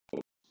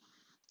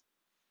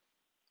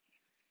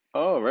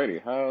Alrighty,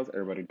 how's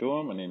everybody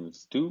doing? My name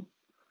is Doop,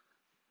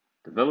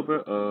 developer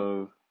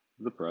of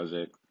the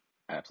project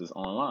Apsis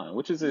Online,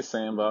 which is a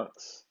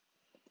sandbox,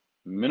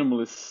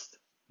 minimalist,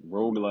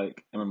 roguelike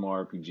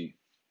MMORPG.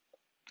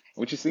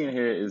 What you see in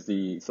here is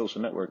the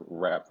social network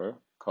wrapper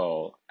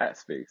called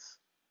AtSpace,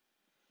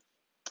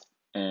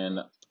 and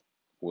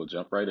we'll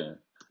jump right in.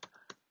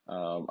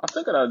 I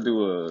figured I'd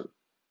do a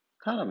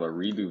kind of a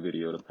redo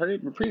video.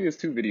 The previous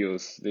two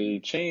videos, they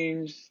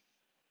changed,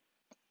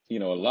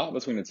 a lot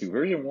between the two.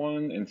 Version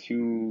 1 and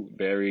 2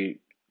 varied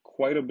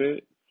quite a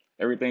bit.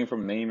 Everything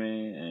from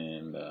naming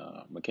and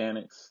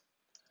mechanics.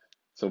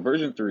 So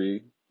version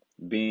 3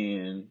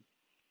 being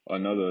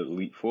another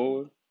leap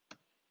forward,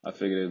 I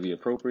figured it'd be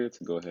appropriate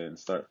to go ahead and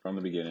start from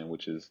the beginning,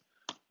 which is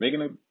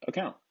making an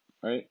account,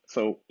 right?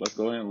 So let's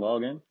go ahead and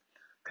log in,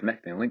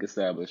 connecting, link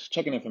established,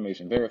 checking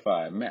information,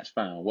 verify, match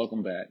found,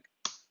 welcome back.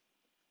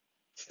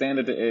 Stand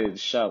at the edge,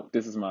 shout,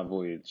 this is my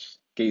voyage.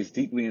 Gaze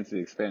deeply into the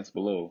expanse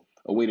below.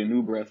 Await a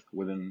new breath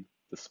within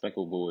the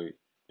speckled void.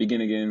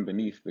 Begin again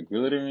beneath the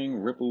glittering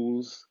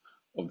ripples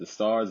of the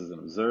stars as an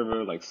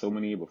observer, like so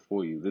many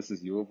before you. This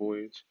is your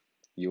voyage,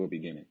 your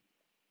beginning.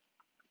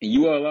 And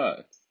you are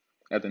alive.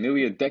 After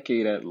nearly a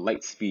decade at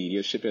light speed,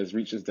 your ship has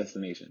reached its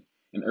destination,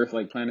 an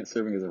Earth-like planet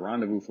serving as a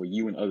rendezvous for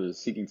you and others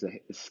seeking to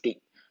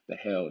escape the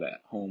hell that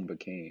home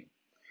became.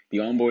 The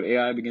onboard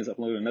AI begins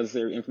uploading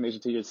necessary information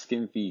to your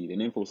skin feed. An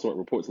info sort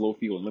reports low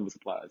fuel and limited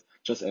supplies,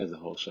 just as the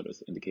hull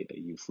shutters indicate that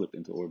you've slipped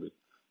into orbit.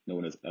 No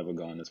one has ever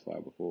gone this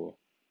far before.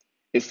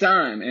 It's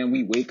time, and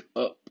we wake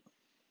up.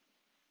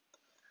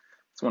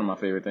 It's one of my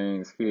favorite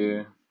things here.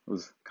 It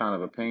was kind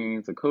of a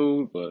pain to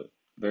code, but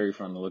very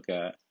fun to look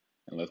at.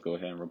 And let's go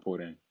ahead and report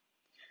in.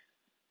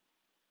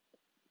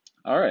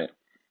 All right,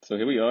 so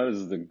here we are. This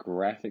is the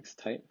graphics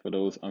type for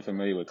those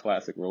unfamiliar with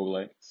classic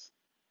roguelikes.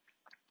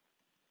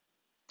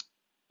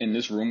 In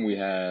this room, we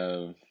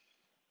have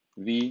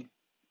the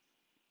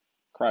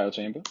cryo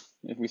chamber.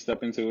 If we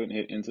step into it and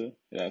hit enter,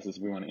 it asks us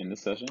if we want to end the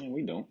session, and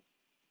we don't.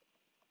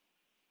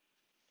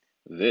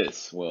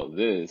 This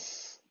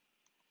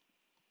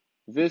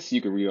you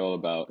can read all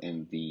about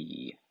in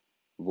the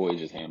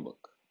Voyager's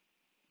Handbook.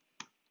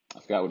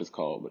 I forgot what it's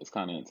called, but it's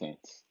kind of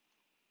intense.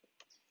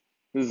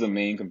 This is a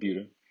main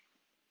computer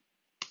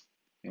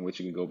in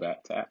which you can go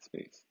back to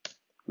AtSpace.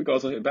 We can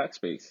also hit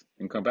backspace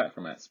and come back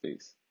from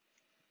AtSpace.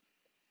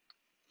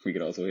 We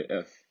could also hit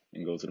F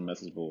and go to the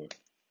message board.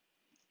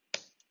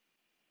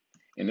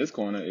 In this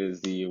corner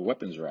is the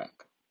weapons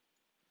rack.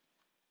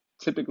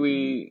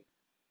 Typically,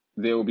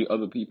 there will be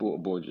other people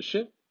aboard your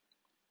ship.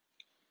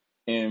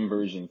 In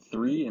version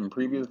 3 and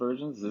previous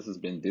versions, this has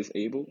been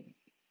disabled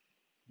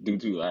due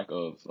to lack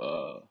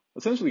of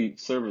essentially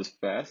servers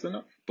fast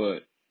enough.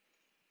 But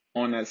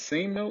on that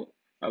same note,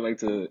 I'd like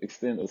to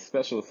extend a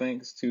special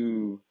thanks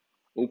to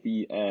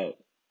Opie at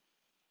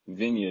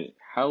Vineyard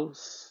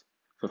House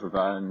for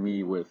providing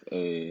me with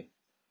a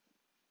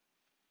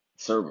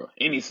server,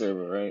 any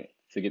server, right,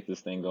 to get this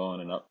thing going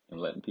and up and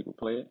letting people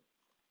play it.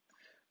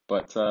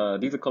 But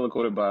these are color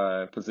coded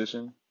by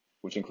position,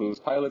 which includes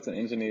pilots and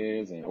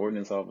engineers and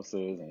ordnance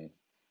officers and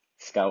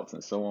scouts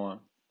and so on.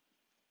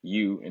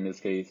 You, in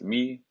this case,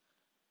 me,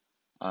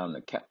 I'm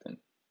the captain.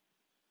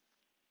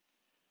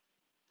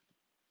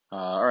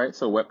 All right,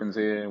 so weapons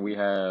here, we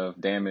have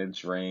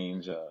damage,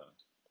 range,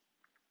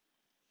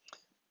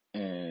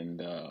 and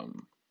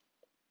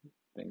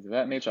things of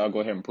that nature. I'll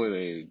go ahead and put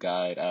a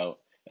guide out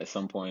at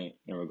some point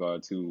in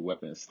regard to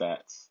weapon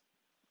stats.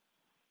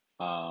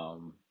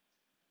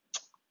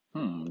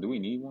 Do we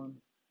need one?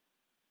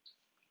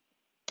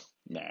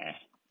 Nah.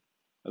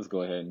 Let's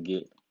go ahead and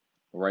get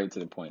right to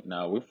the point.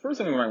 Now, the first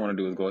thing we might want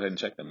to do is go ahead and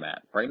check the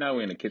map. Right now,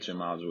 we're in the kitchen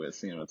module as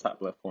seen on the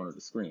top left corner of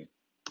the screen.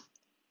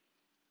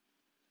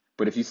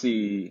 But if you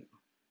see,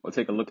 we'll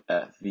take a look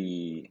at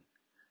the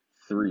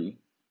 3,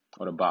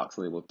 or the box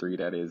label 3,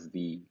 that is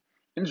the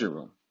engine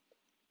room.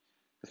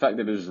 The fact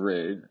that it's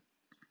red,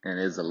 and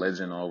there's a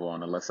legend over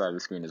on the left side of the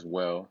screen as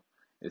well,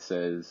 it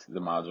says the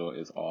module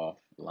is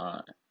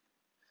offline,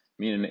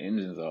 meaning the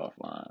engines are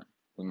offline.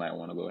 We might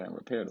want to go ahead and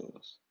repair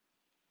those.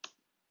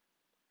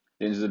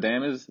 The engines are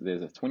damaged,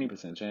 there's a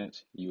 20%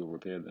 chance you will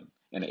repair them,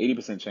 and an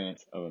 80%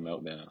 chance of a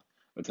meltdown.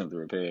 Attempt to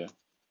repair,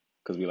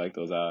 because we like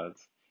those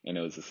odds, and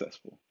it was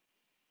successful.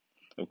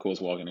 Of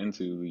course, walking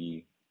into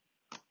the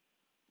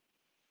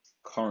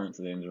current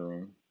of the engine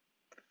room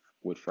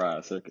would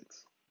fry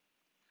circuits.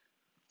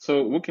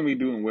 So what can we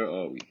do and where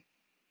are we?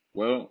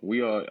 Well,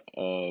 we are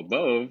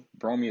above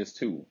Bromius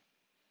 2,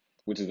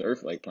 which is an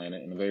Earth-like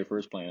planet, and the very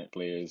first planet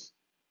players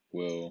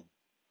will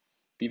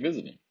be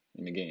visiting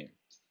in the game.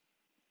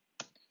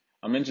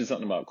 I mentioned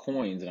something about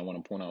coins, and I want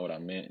to point out what I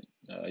meant.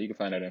 You can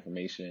find that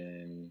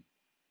information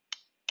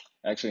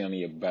actually on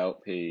the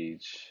About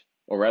page,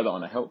 or rather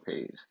on the Help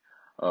page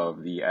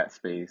of the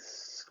AtSpace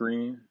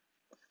screen.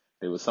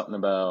 There was something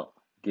about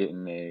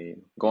going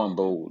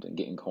bold and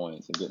getting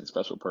coins and getting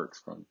special perks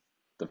from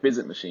the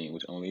visit machine,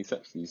 which only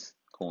accepts these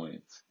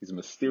coins, these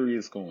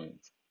mysterious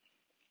coins.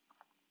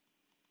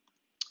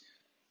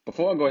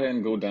 Before I go ahead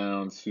and go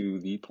down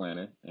to the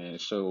planet and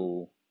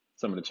show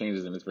some of the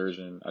changes in this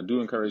version. I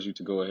do encourage you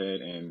to go ahead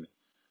and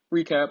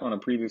recap on the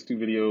previous 2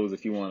 videos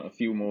if you want a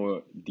few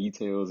more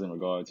details in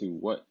regard to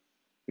what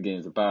the game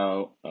is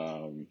about,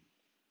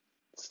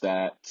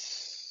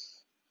 stats.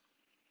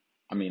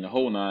 I mean, the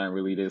whole 9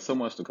 really. There's so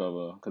much to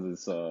cover because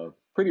it's a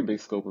pretty big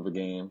scope of a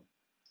game.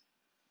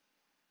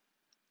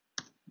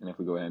 And if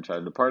we go ahead and try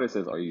to depart, it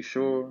says, "Are you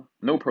sure?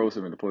 No pros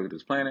have been deployed to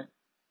this planet."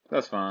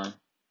 That's fine.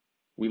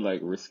 We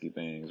like risky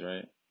things,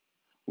 right?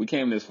 We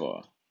came this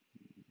far.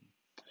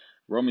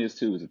 Romeus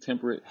 2 is a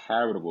temperate,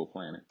 habitable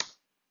planet,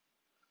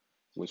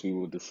 which we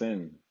will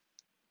descend.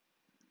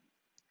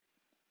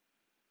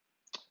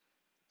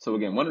 So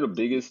again, one of the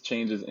biggest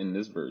changes in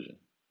this version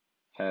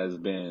has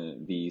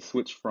been the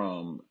switch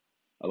from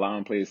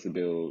allowing players to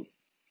build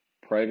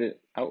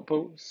private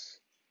outposts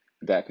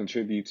that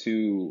contribute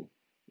to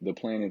the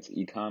planet's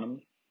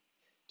economy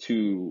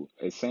to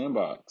a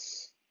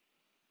sandbox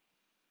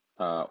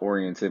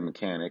oriented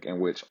mechanic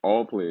in which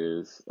all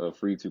players are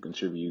free to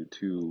contribute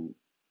to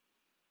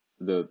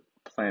the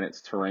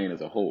planet's terrain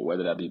as a whole,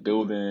 whether that be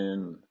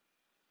building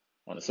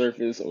on the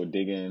surface or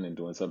digging and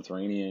doing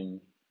subterranean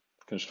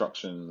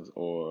constructions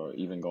or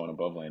even going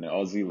above land. They're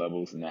all Z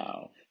levels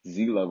now.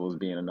 Z levels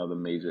being another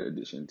major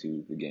addition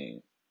to the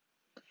game.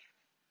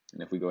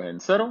 And if we go ahead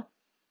and settle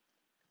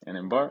and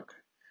embark,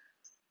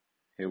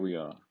 here we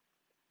are.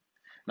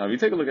 Now, if you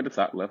take a look at the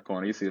top left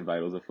corner, you see the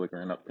vitals are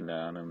flickering up and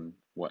down and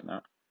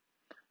whatnot.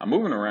 I'm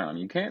moving around.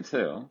 You can't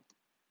tell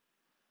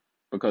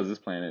because this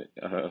planet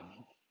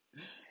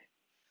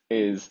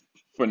is,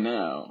 for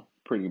now,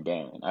 pretty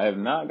barren. I have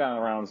not gotten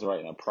around to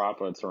writing a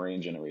proper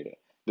terrain generator.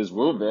 This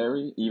will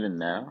vary even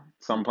now.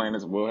 Some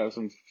planets will have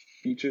some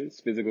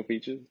features, physical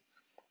features,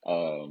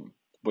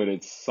 but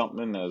it's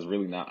something that is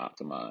really not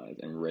optimized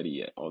and ready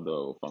yet,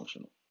 although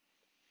functional.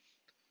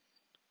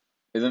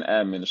 As an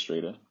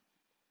administrator,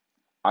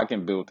 I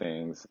can build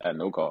things at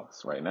no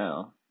cost right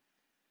now,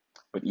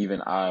 but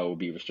even I will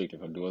be restricted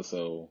from doing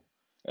so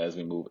as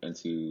we move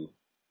into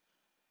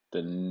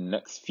the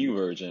next few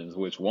versions,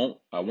 which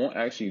I won't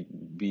actually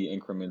be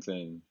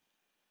incrementing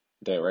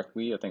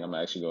directly. I think I'm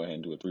actually go ahead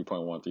and do a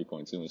 3.1,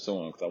 3.2, and so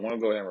on, because I want to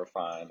go ahead and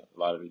refine a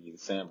lot of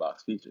these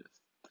sandbox features.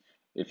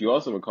 If you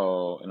also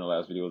recall in the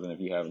last videos, and if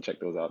you haven't checked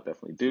those out,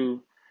 definitely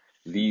do.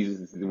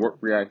 The warp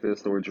reactor,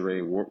 storage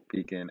array, warp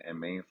beacon, and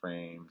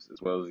mainframes,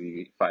 as well as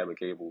the fiber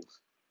cables,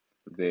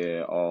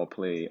 they all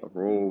play a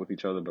role with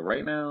each other, but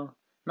right now,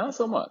 not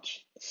so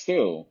much.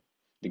 Still,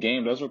 the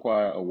game does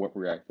require a warp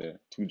reactor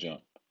to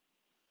jump,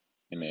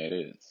 and there it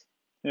is.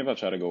 And if I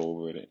try to go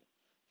over it,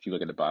 if you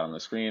look at the bottom of the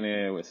screen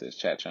there, where it says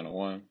chat channel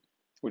 1,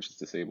 which is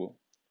disabled,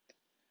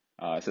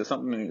 it says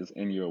something is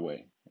in your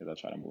way as I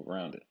try to move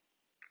around it.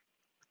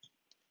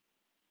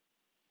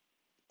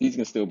 These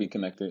can still be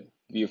connected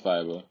via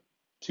fiber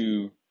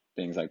to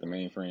things like the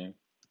mainframe,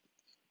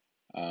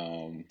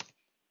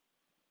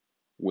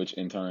 which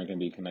in turn can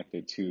be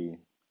connected to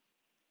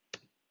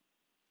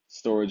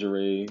storage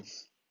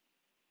arrays,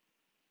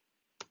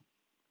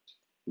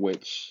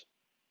 which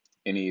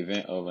in the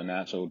event of a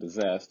natural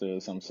disaster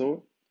of some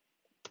sort,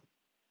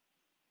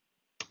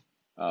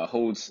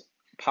 holds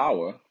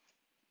power,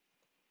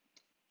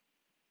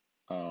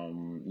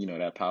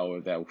 that power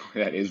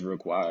that is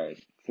required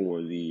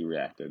for the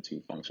reactor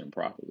to function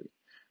properly.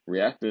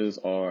 Reactors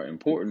are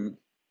important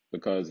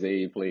because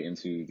they play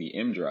into the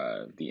M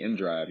drive. The M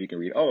drive you can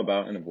read all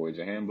about in the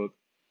Voyager handbook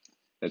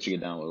that you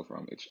can download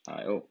from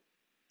itch.io.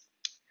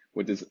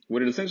 What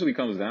it essentially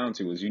comes down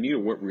to is you need a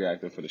warp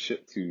reactor for the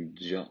ship to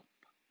jump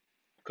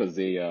because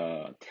they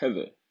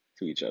tether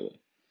to each other.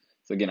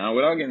 So again,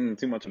 without getting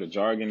too much of the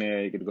jargon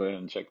there, you could go ahead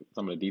and check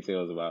some of the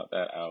details about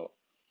that out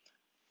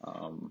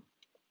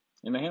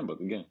in the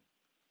handbook again.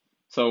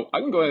 So I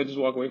can go ahead and just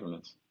walk away from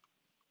this.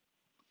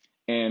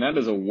 And that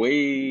is a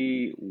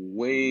way,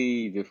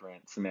 way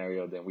different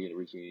scenario than we had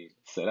originally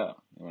set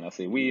out. And when I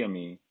say we, I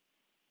mean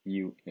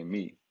you and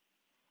me.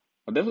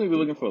 I'll definitely be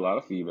looking for a lot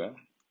of feedback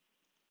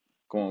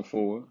going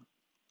forward.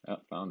 Oh,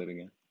 found it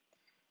again.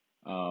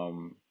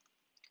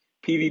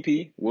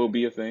 PvP will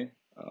be a thing,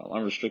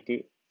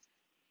 unrestricted.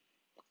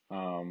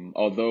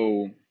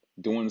 Although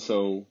doing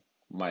so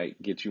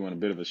might get you on a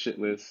bit of a shit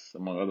list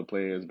among other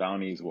players.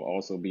 Bounties will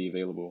also be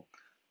available.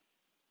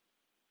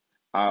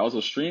 I also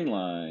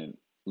streamlined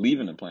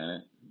leaving the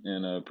planet.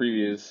 In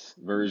previous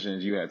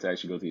versions, you had to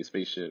actually go to your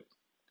spaceship,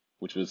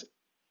 which was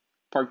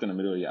parked in the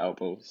middle of your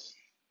outpost,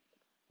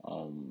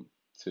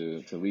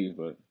 to leave.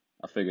 But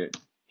I figured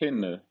hitting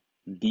the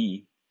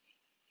D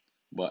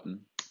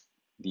button,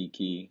 D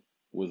key,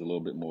 was a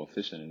little bit more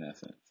efficient in that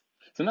sense.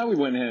 So now we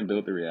went ahead and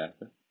built the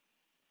reactor.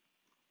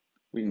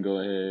 We can go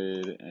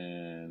ahead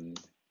and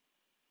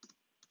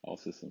all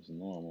systems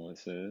normal, it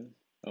says.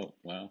 Oh,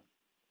 wow.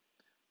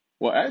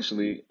 Well,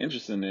 actually,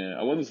 interesting there.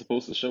 I wasn't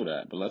supposed to show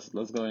that, but let's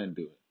go ahead and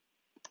do it.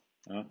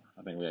 Oh,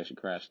 I think we actually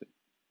crashed it.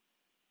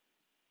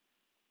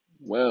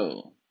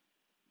 Well,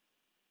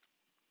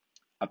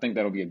 I think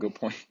that'll be a good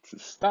point to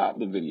stop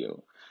the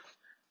video.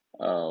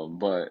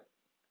 But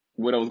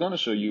what I was going to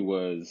show you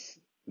was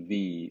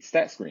the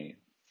stat screen.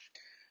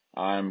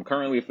 I'm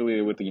currently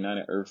affiliated with the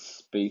United Earth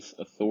Space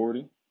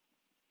Authority,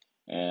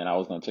 and I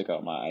was going to check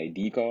out my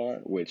ID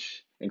card,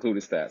 which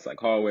included stats like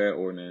hardware,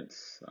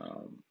 ordnance,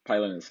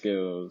 piloting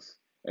skills,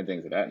 and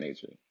things of that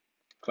nature.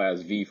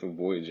 Class V for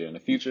Voyager. In the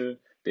future,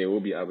 there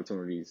will be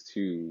opportunities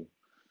to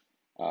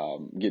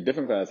get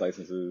different class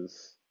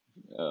licenses,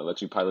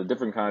 let you pilot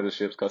different kinds of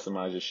ships,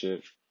 customize your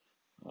ship.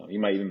 You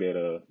might even be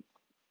able to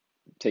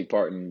take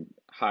part in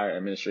higher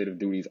administrative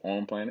duties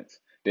on planets.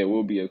 There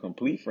will be a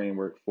complete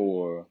framework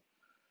for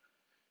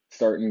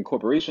starting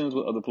corporations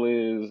with other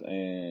players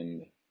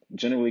and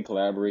generally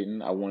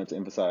collaborating. I wanted to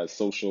emphasize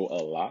social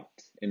a lot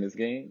in this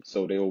game,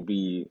 so there will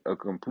be a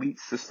complete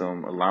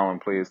system allowing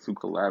players to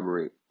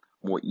collaborate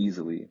more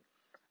easily.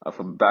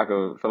 For lack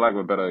of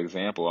a better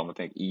example, I'm gonna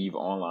think Eve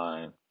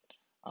Online.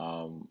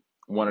 Um,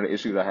 One of the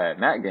issues I had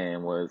in that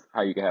game was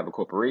how you could have a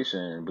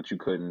corporation, but you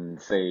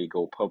couldn't say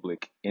go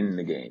public in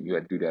the game. You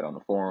had to do that on the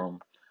forum.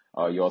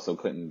 You also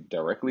couldn't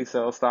directly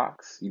sell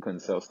stocks. You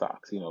couldn't sell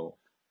stocks,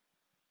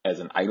 as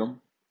an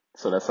item.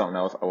 So that's something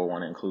else I would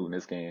want to include in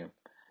this game,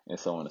 and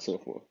so on and so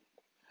forth.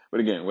 But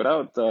again, we're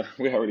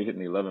already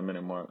hitting the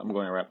 11-minute mark. I'm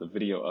going to wrap the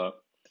video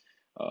up.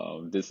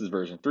 This is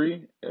version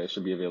 3. It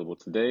should be available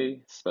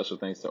today. Special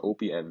thanks to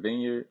Opie at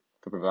Vineyard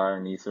for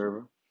providing the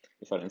server.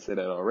 If I didn't say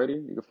that already,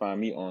 you can find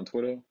me on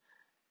Twitter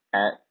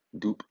at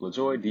Doop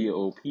LeJoy,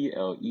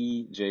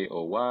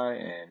 DOPLEJOY,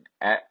 and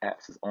at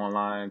Apsis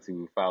Online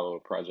to follow the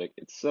project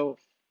itself,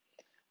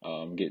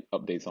 get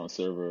updates on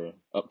server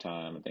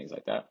uptime and things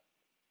like that.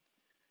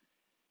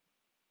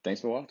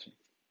 Thanks for watching.